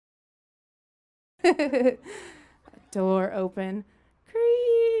Door open.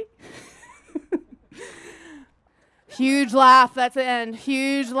 Creak. Huge laugh. That's the end.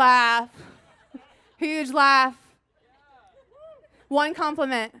 Huge laugh. Huge laugh. One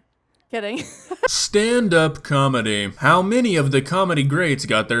compliment. Kidding. Stand-up comedy. How many of the comedy greats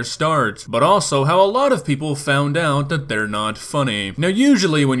got their start, but also how a lot of people found out that they're not funny. Now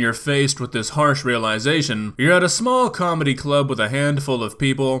usually when you're faced with this harsh realization, you're at a small comedy club with a handful of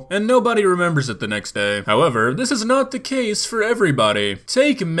people, and nobody remembers it the next day. However, this is not the case for everybody.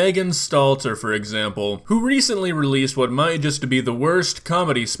 Take Megan Stalter for example, who recently released what might just be the worst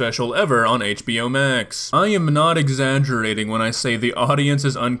comedy special ever on HBO Max. I am not exaggerating when I say the audience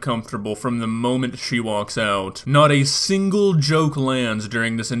is uncomfortable from the moment she walks out. Not a single joke lands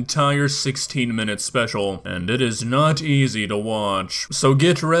during this entire 16-minute special, and it is not easy to watch. So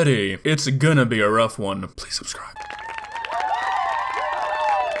get ready, it's gonna be a rough one. Please subscribe.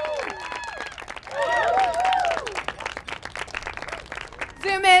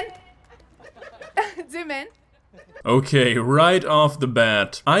 Zoom in. Zoom in. Okay, right off the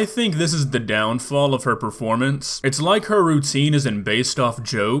bat, I think this is the downfall of her performance. It's like her routine isn't based off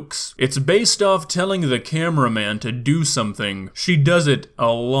jokes. It's based off telling the cameraman to do something. She does it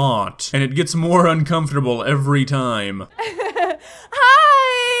a lot, and it gets more uncomfortable every time.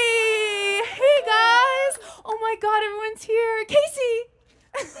 Hi! Hey guys! Oh my god, everyone's here. Casey!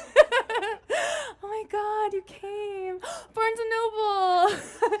 Oh my god, you came. Barnes & Noble.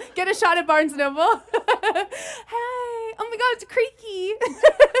 Get a shot at Barnes & Noble. Hey. Oh my god, it's creaky.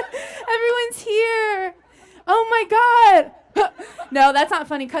 Everyone's here. Oh my god. No, that's not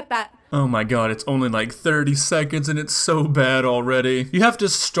funny. Cut that. Oh my god, it's only like 30 seconds and it's so bad already. You have to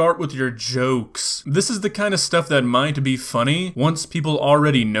start with your jokes. This is the kind of stuff that might be funny once people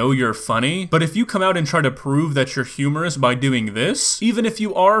already know you're funny, but if you come out and try to prove that you're humorous by doing this, even if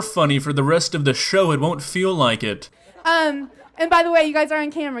you are funny for the rest of the show, it won't feel like it. And by the way, you guys are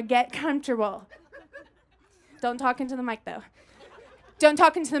on camera. Get comfortable. Don't talk into the mic though. Don't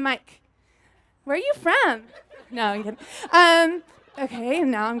talk into the mic. Where are you from? No, I'm kidding. Okay,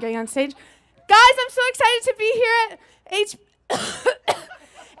 now I'm getting on stage. Guys, I'm so excited to be here at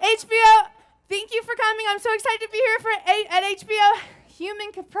HBO. Thank you for coming. I'm so excited to be here at HBO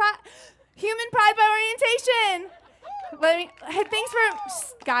Human Pride by Orientation. Hey, thanks for,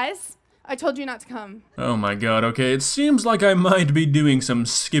 guys, I told you not to come. Oh my god, okay, it seems like I might be doing some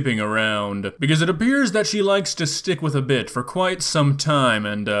skipping around, because it appears that she likes to stick with a bit for quite some time,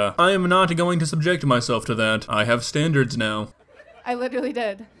 and I am not going to subject myself to that. I have standards now. I literally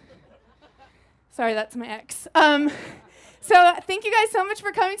did. Sorry, that's my ex. So thank you guys so much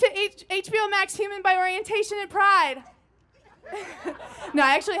for coming to HBO Max Human by Orientation and Pride. No,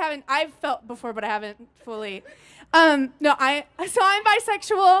 I actually haven't. I've felt before, but I haven't fully. So I'm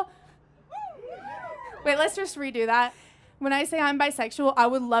bisexual. Wait, let's just redo that. When I say I'm bisexual, I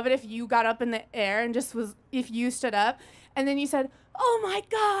would love it if you got up in the air and just was, if you stood up, and then you said, "Oh my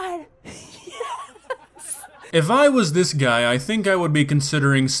God." If I was this guy, I think I would be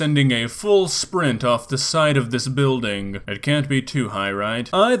considering sending a full sprint off the side of this building. It can't be too high, right?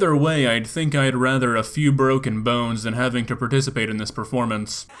 Either way, I'd think I'd rather a few broken bones than having to participate in this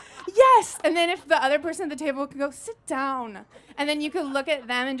performance. Yes! And then if the other person at the table could go, "Sit down." And then you could look at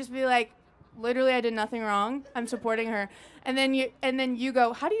them and just be like, literally, I did nothing wrong. I'm supporting her. And then you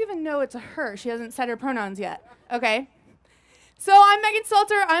go, "How do you even know it's a her? She hasn't said her pronouns yet." Okay. So I'm Megan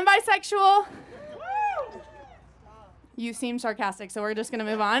Stalter. I'm bisexual. You seem sarcastic, so we're just gonna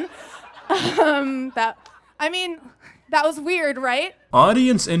move on. That was weird, right?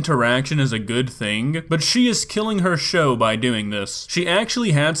 Audience interaction is a good thing, but she is killing her show by doing this. She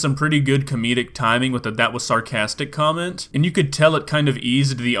actually had some pretty good comedic timing with the "that was sarcastic" comment, and you could tell it kind of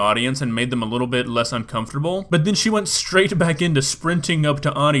eased the audience and made them a little bit less uncomfortable, but then she went straight back into sprinting up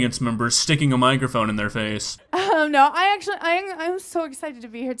to audience members, sticking a microphone in their face. No, I'm so excited to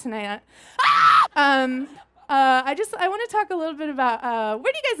be here tonight. I want to talk a little bit about,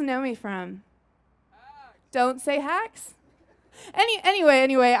 where do you guys know me from? Don't say hacks.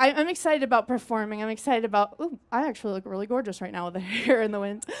 Anyway, I'm excited about performing. I'm excited about, ooh, I actually look really gorgeous right now with the hair in the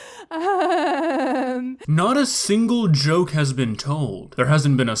wind. Not a single joke has been told. There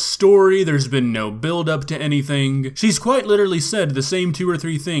hasn't been a story, there's been no build up to anything. She's quite literally said the same 2 or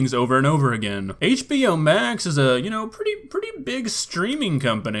 3 things over and over again. HBO Max is a, pretty big streaming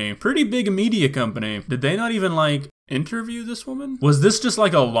company. Pretty big media company. Did they not even, interview this woman? Was this just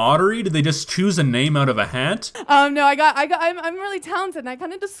like a lottery? Did they just choose a name out of a hat? No, I'm really talented, and I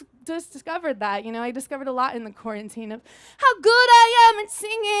kind of just discovered that. I discovered a lot in the quarantine of how good I am at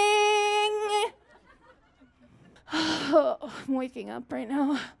singing. Oh, I'm waking up right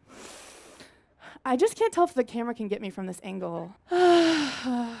now. I just can't tell if the camera can get me from this angle.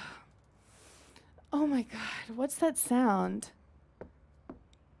 Oh my God, what's that sound?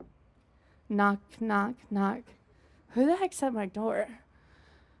 Knock, knock, knock. Who the heck's at my door?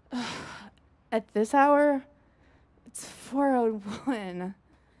 At this hour? It's 4:01.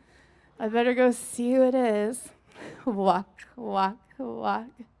 I better go see who it is. Walk, walk, walk.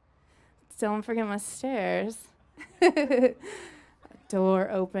 Don't forget my stairs.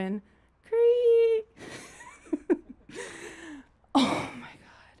 Door open. Creak. Oh my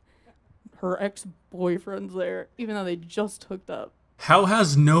God. Her ex-boyfriend's there, even though they just hooked up. How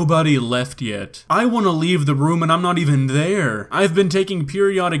has nobody left yet? I want to leave the room and I'm not even there. I've been taking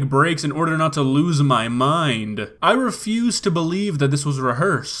periodic breaks in order not to lose my mind. I refuse to believe that this was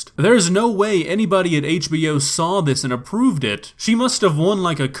rehearsed. There's no way anybody at HBO saw this and approved it. She must have won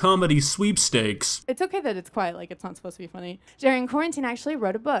like a comedy sweepstakes. It's okay that it's quiet, like it's not supposed to be funny. During quarantine, I actually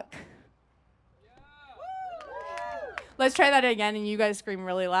wrote a book. Let's try that again and you guys scream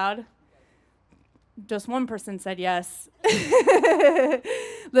really loud. Just one person said yes.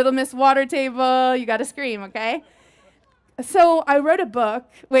 Little Miss Water Table, you gotta scream, okay? So I wrote a book.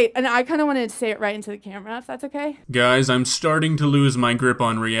 Wait, and I kind of wanted to say it right into the camera, if that's okay. Guys, I'm starting to lose my grip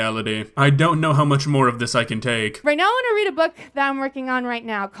on reality. I don't know how much more of this I can take. Right now, I want to read a book that I'm working on right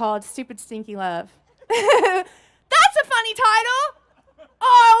now called Stupid Stinky Love. That's a funny title!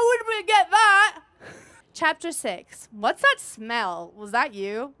 Oh, I wouldn't get that! Chapter 6. What's that smell? Was that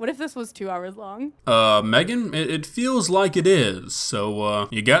you? What if this was 2 hours long? Megan, it feels like it is, so,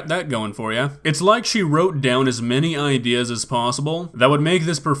 you got that going for you. It's like she wrote down as many ideas as possible that would make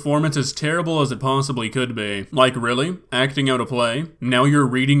this performance as terrible as it possibly could be. Like, really? Acting out a play? Now you're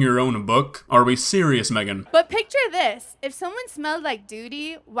reading your own book? Are we serious, Megan? But picture this. If someone smelled like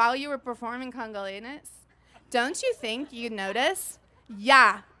duty while you were performing Congolese, don't you think you'd notice?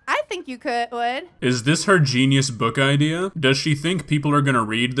 Yeah. I think you would. Is this her genius book idea? Does she think people are gonna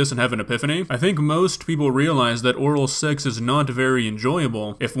read this and have an epiphany? I think most people realize that oral sex is not very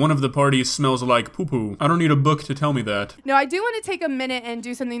enjoyable if one of the parties smells like poo-poo. I don't need a book to tell me that. No, I do want to take a minute and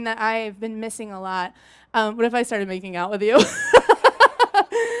do something that I've been missing a lot. What if I started making out with you?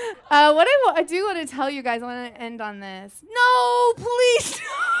 I do want to tell you guys, I want to end on this. No, please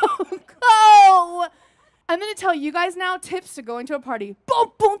don't go. I'm going to tell you guys now tips to go into a party.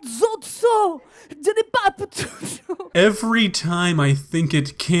 Every time I think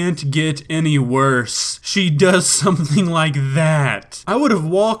it can't get any worse, she does something like that. I would have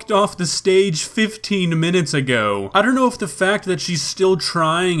walked off the stage 15 minutes ago. I don't know if the fact that she's still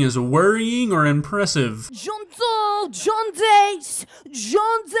trying is worrying or impressive.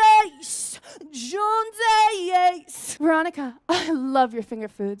 Veronica, I love your finger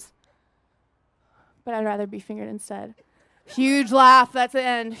foods. But I'd rather be fingered instead. Huge laugh, that's the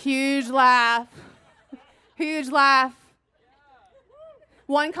end. Huge laugh. Huge laugh.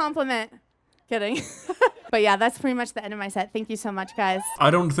 One compliment. Kidding. But yeah, that's pretty much the end of my set. Thank you so much, guys.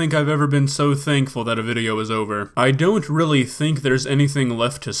 I don't think I've ever been so thankful that a video is over. I don't really think there's anything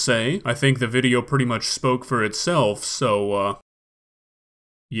left to say. I think the video pretty much spoke for itself, so,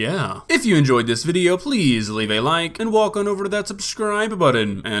 yeah. If you enjoyed this video, please leave a like and walk on over to that subscribe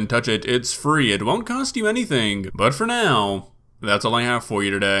button and touch it. It's free. It won't cost you anything. But for now, that's all I have for you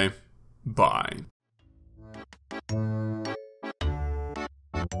today. Bye.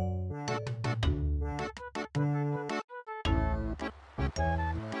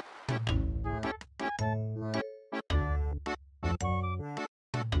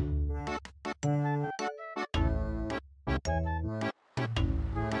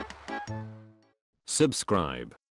 Subscribe.